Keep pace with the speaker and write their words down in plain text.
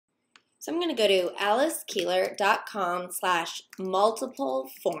So I'm going to go to alicekeeler.com/multiple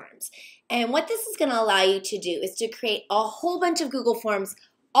forms. And what this is going to allow you to do is to create a whole bunch of Google Forms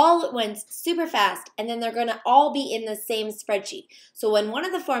all at once, super fast, and then they're going to all be in the same spreadsheet. So when one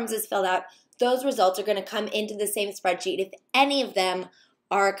of the forms is filled out, those results are going to come into the same spreadsheet if any of them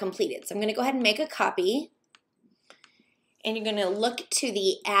are completed. So I'm going to go ahead and make a copy. And you're going to look to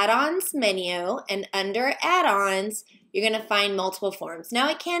the add-ons menu, and under add-ons, you're going to find multiple forms. Now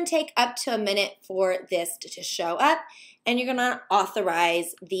it can take up to a minute for this to show up, and you're going to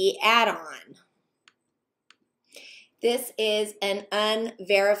authorize the add-on. This is an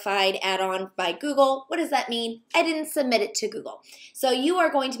unverified add-on by Google. What does that mean? I didn't submit it to Google. So you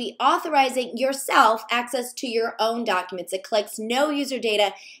are going to be authorizing yourself access to your own documents. It collects no user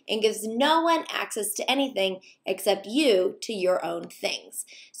data and gives no one access to anything except you to your own things.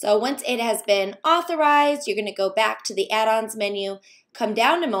 So once it has been authorized, you're going to go back to the add-ons menu, come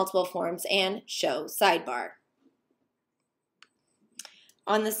down to multiple forms, and show sidebar.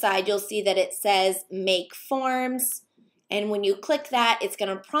 On the side, you'll see that it says make forms. And when you click that, it's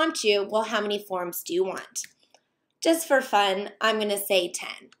going to prompt you, well, how many forms do you want? Just for fun, I'm going to say 10.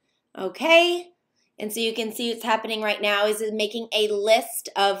 Okay? And so you can see what's happening right now is it's making a list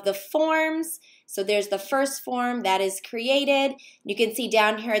of the forms. So there's the first form that is created. You can see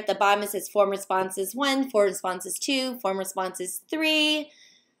down here at the bottom it says form responses 1, form responses 2, form responses 3.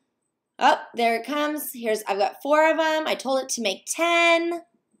 Oh, there it comes. I've got 4 of them. I told it to make 10,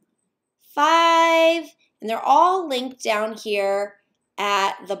 5, and they're all linked down here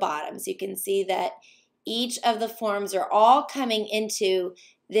at the bottom. So you can see that each of the forms are all coming into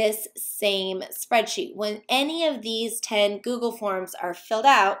this same spreadsheet. When any of these 10 Google Forms are filled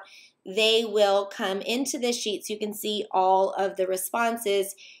out, they will come into this sheet so you can see all of the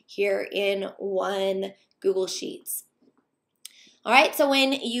responses here in one Google Sheets. All right, so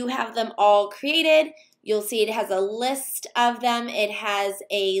when you have them all created, you'll see it has a list of them, it has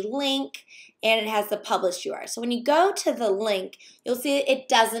a link, and it has the published URL. So when you go to the link, you'll see it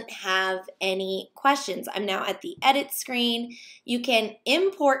doesn't have any questions. I'm now at the edit screen. You can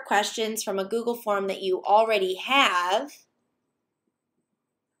import questions from a Google form that you already have.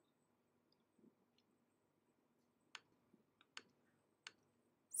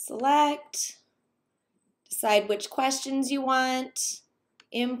 Select. Decide which questions you want,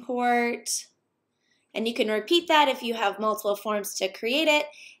 import, and you can repeat that if you have multiple forms to create it.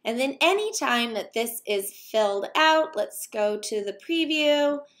 And then anytime that this is filled out, let's go to the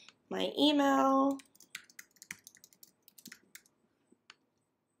preview, my email,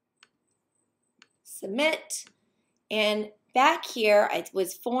 submit, and back here it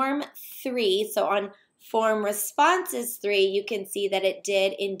was form 3, so on form responses 3, you can see that it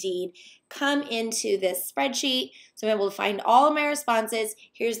did indeed come into this spreadsheet. So I'm able to find all of my responses.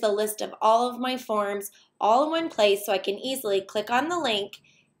 Here's the list of all of my forms all in one place, so I can easily click on the link,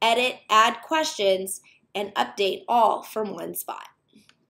 edit, add questions, and update all from one spot.